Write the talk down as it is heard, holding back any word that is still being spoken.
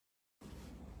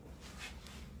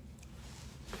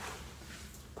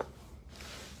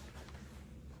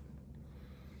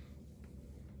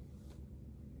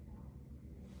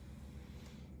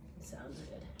sounds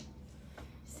good.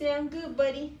 Sound good,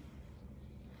 buddy.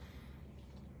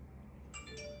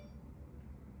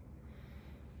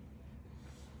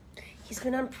 He's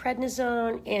been on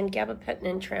prednisone and gabapentin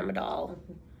and tramadol.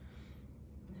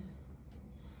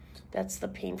 That's the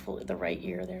right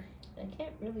ear there. I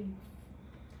can't really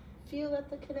feel that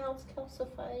the canal's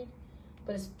calcified.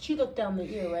 But she looked down the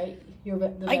ear, right?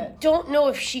 I don't know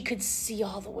if she could see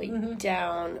all the way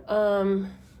down.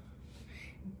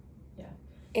 Yeah.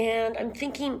 And I'm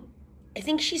thinking, I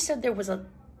think she said there was a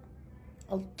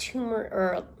tumor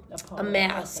or a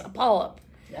mass, a polyp.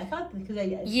 I thought because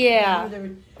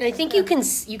I think you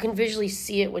can visually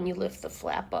see it when you lift the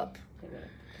flap up.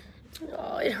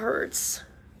 Oh, it hurts.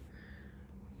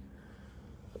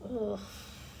 Ugh.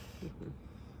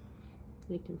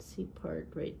 You can see part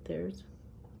right there's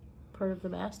part of the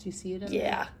mass. Do you see it?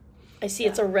 Yeah, I see.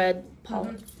 It's a red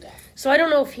polyp. Yeah. So I don't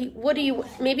know if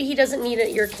maybe he doesn't need an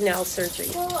ear canal surgery.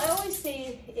 Well, I always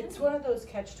say it's one of those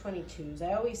catch-22s.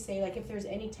 I always say, like, if there's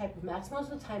any type of mass,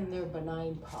 most of the time they're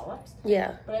benign polyps.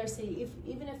 Yeah. But I would say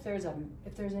if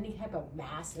there's any type of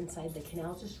mass inside the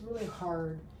canal, it's just really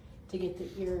hard to get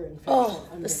the ear infection. Oh,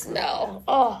 under the smell. control.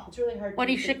 Oh, it's really hard. When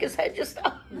he shook his head just,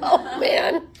 oh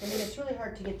man. I mean, it's really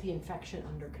hard to get the infection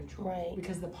under control, right?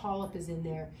 Because the polyp is in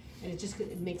there, and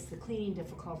it makes the cleaning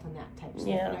difficult and that type of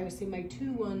stuff. Yeah. And I would say my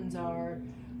two ones are,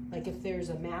 like, if there's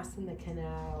a mass in the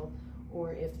canal,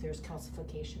 or if there's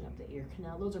calcification of the ear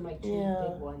canal. Those are my two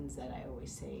big ones that I always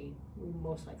say we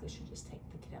most likely should just take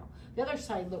the canal. The other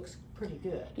side looks pretty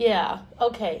good. Yeah.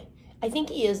 Okay. I think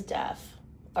he is deaf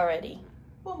already.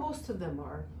 Well, most of them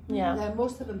are. Yeah.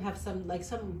 Most of them have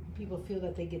some people feel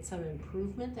that they get some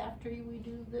improvement after we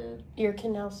do the ear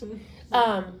canal.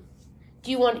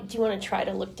 Do you want to try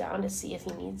to look down to see if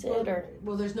he needs it, or?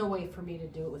 Well, there's no way for me to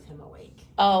do it with him awake.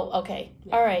 Oh, okay.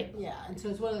 Yeah. All right. Yeah, and so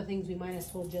it's one of the things we might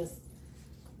as well just,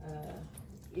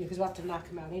 because we'll have to knock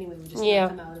him out anyway. We just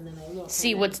knock him out and then I look.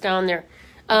 See what's down there.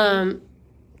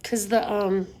 Because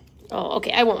oh,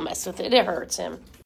 okay, I won't mess with it. It hurts him.